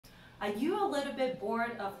Are you a little bit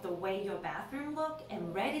bored of the way your bathroom look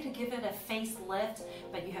and ready to give it a facelift,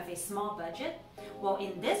 but you have a small budget? Well,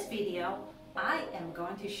 in this video, I am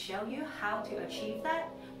going to show you how to achieve that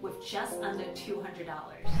with just under $200.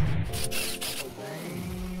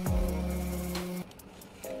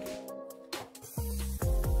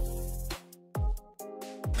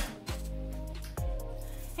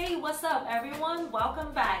 Hey, what's up everyone?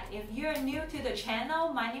 Welcome back. If you're new to the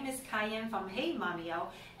channel, my name is Cayenne from heyMommio,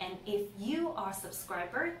 and if you are a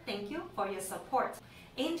subscriber, thank you for your support.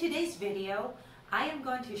 In today's video, I am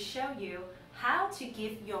going to show you how to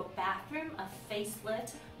give your bathroom a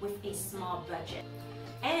facelift with a small budget.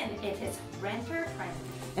 And it is renter friendly.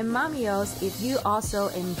 And Mommios, if you also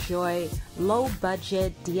enjoy low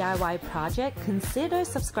budget DIY project, consider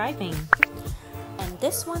subscribing. And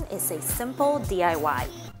this one is a simple DIY.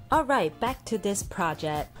 Alright, back to this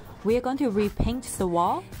project. We are going to repaint the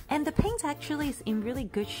wall, and the paint actually is in really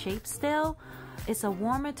good shape still. It's a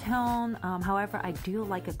warmer tone, however I do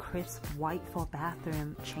like a crisp white for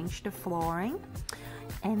bathroom. Change the flooring.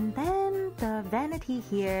 And then the vanity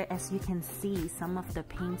here, as you can see, some of the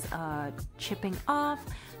paints are chipping off,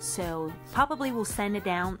 so probably we'll sand it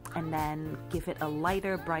down and then give it a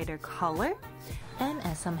lighter, brighter color. And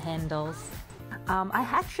add some handles. I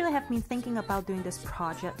actually have been thinking about doing this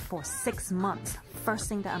project for 6 months. First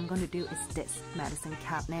thing that I'm going to do is this medicine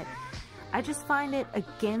cabinet. I just find it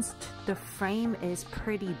against the frame is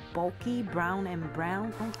pretty bulky, brown and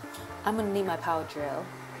brown. I'm gonna need my power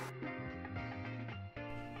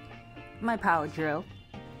drill.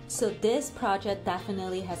 So this project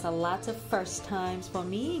definitely has a lot of first times for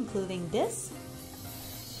me, including this.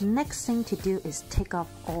 Next thing to do is take off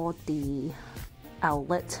all the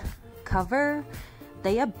outlet cover.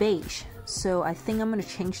 They are beige, so I think I'm gonna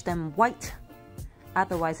change them white.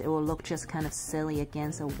 Otherwise it will look just kind of silly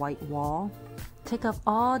against a white wall. Take off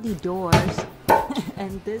all the doors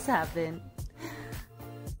and this happened.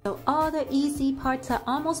 So all the easy parts are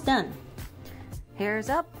almost done. Hair's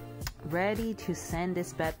up, ready to sand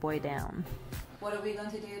this bad boy down. What are we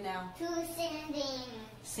going to do now? Sanding.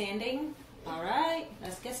 Sanding? Alright,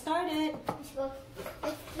 let's get started. Let's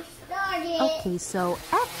get started. Okay, so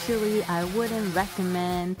actually I wouldn't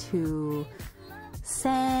recommend to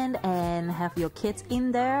sand and have your kids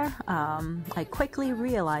in there. I quickly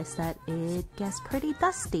realized that it gets pretty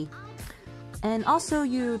dusty. And also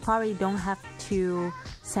you probably don't have to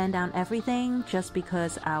sand down everything just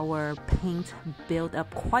because our paint built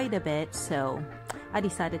up quite a bit, so I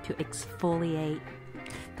decided to exfoliate.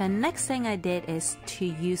 The next thing I did is to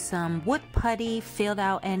use some wood putty, filled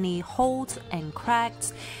out any holes and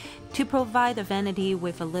cracks to provide the vanity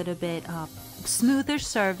with a little bit of smoother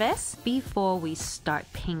surface before we start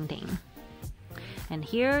painting. And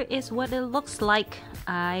here is what it looks like.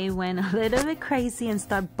 I went a little bit crazy and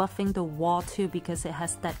started buffing the wall too because it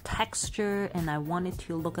has that texture and I want it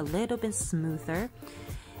to look a little bit smoother.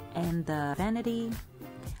 And the vanity,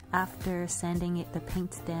 after sanding the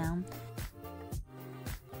paint down,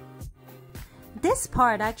 this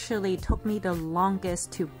part actually took me the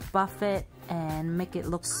longest to buff it and make it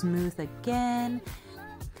look smooth again.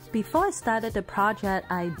 Before I started the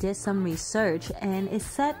project, I did some research and it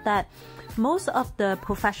said that most of the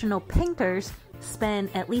professional painters spend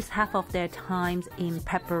at least half of their time in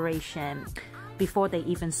preparation before they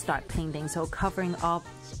even start painting, so covering up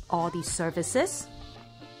all these surfaces.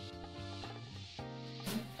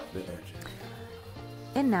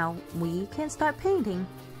 And now we can start painting.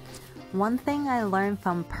 One thing I learned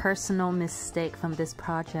from personal mistake from this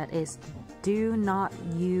project is do not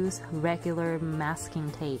use regular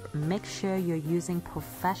masking tape. Make sure you're using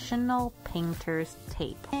professional painter's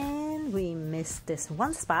tape. And we missed this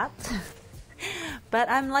one spot. But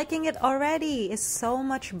I'm liking it already. It's so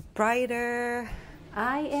much brighter.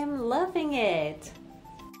 I am loving it.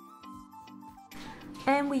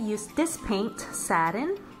 And we use this paint,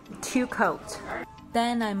 satin, 2 coat.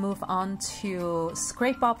 Then I move on to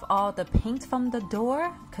scrape off all the paint from the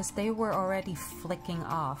door because they were already flicking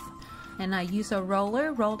off. And I use a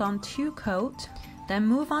roller, rolled on 2 coat. Then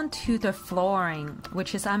move on to the flooring,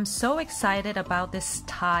 which is I'm so excited about this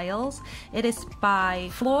tiles. It is by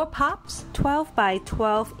FloorPops, 12 by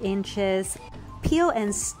 12 inches peel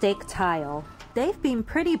and stick tile. They've been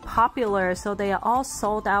pretty popular, so they are all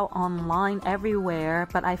sold out online everywhere.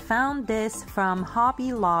 But I found this from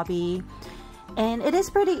Hobby Lobby. And it is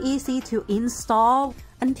pretty easy to install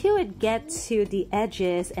until it gets to the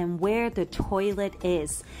edges and where the toilet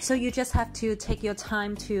is. So you just have to take your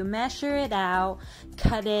time to measure it out,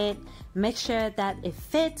 cut it, make sure that it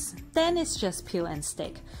fits, then it's just peel and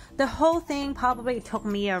stick. The whole thing probably took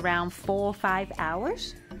me around 4 or 5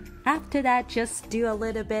 hours. After that, just do a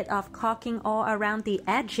little bit of caulking all around the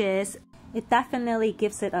edges. It definitely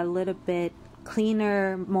gives it a little bit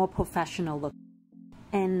cleaner, more professional look.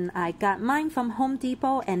 And I got mine from Home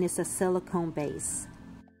Depot and it's a silicone base.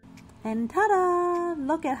 And ta-da!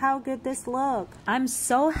 Look at how good this looks. I'm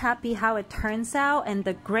so happy how it turns out, and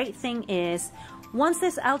the great thing is, once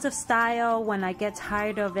it's out of style, when I get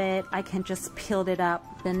tired of it, I can just peel it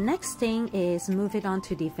up. The next thing is move it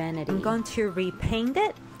onto the vanity. I'm going to repaint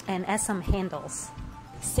it and add some handles.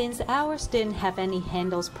 Since ours didn't have any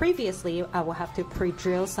handles previously, I will have to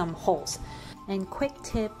pre-drill some holes. And quick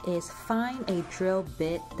tip is find a drill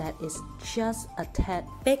bit that is just a tad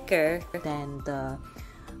bigger than the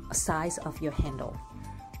size of your handle.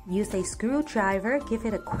 Use a screwdriver, give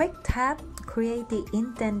it a quick tap, create the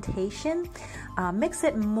indentation, makes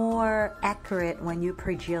it more accurate when you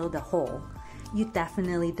pre-drill the hole. You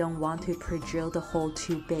definitely don't want to pre-drill the hole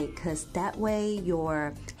too big, because that way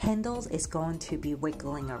your handles is going to be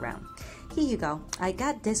wiggling around. Here you go. I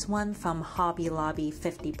got this one from Hobby Lobby,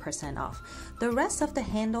 50% off. The rest of the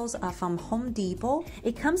handles are from Home Depot.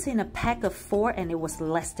 It comes in a pack of 4 and it was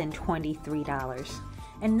less than $23.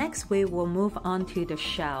 And next we will move on to the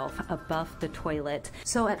shelf above the toilet.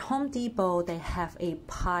 So at Home Depot, they have a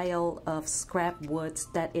pile of scrap woods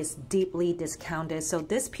that is deeply discounted. So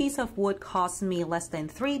this piece of wood cost me less than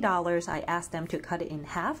 $3. I asked them to cut it in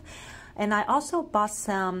half. And I also bought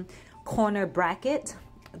some corner bracket.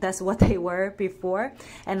 That's what they were before.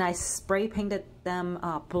 And I spray painted them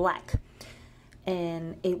black.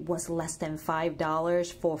 And it was less than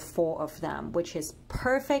 $5 for 4 of them, which is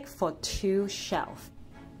perfect for 2 shelves.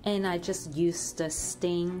 And I just used the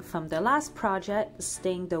sting from the last project,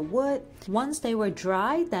 sting the wood. Once they were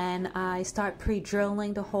dry, then I start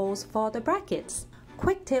pre-drilling the holes for the brackets.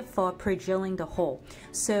 Quick tip for pre-drilling the hole.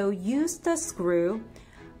 So use the screw,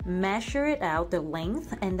 measure it out, the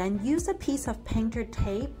length, and then use a piece of Pinters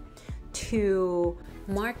Tape to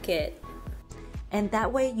mark it. And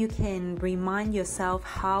that way you can remind yourself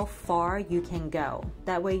how far you can go.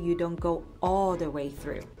 That way you don't go all the way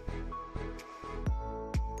through.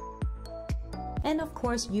 And of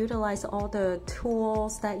course, utilize all the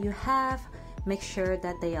tools that you have. Make sure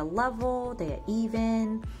that they are level, they are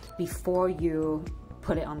even before you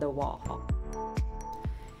put it on the wall.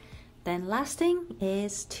 Then last thing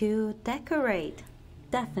is to decorate.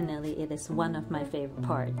 Definitely it is one of my favorite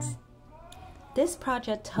parts. This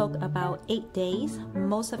project took about 8 days.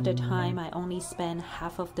 Most of the time I only spent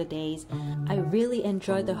half of the days. I really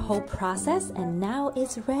enjoyed the whole process and now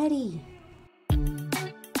it's ready.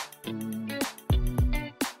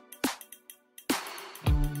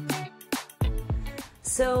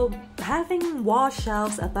 So having wall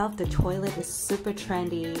shelves above the toilet is super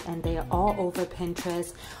trendy and they are all over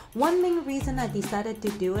Pinterest. One main reason I decided to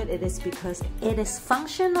do it is because it is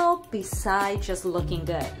functional besides just looking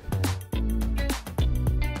good.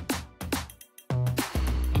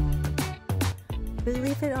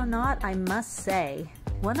 Believe it or not, I must say,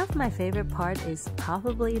 one of my favorite parts is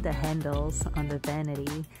probably the handles on the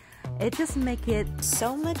vanity. It just makes it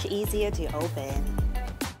so much easier to open.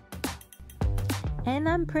 And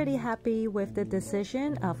I'm pretty happy with the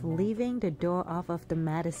decision of leaving the door off of the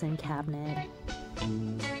medicine cabinet.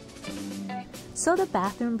 So the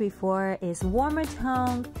bathroom before is warmer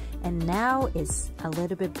toned and now it's a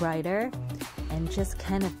little bit brighter, and just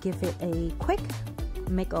kind of give it a quick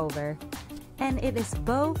makeover. And it is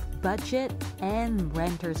both budget and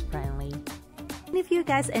renters friendly. And if you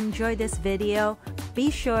guys enjoyed this video,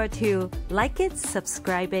 be sure to like it,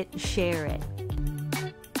 subscribe it, share it.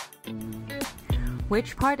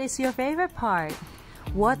 Which part is your favorite part?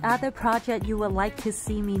 What other project you would like to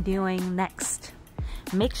see me doing next?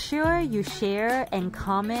 Make sure you share and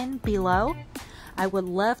comment below. I would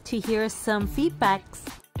love to hear some feedbacks.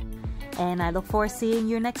 And I look forward to seeing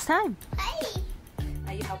you next time. Hey.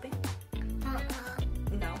 Are you helping?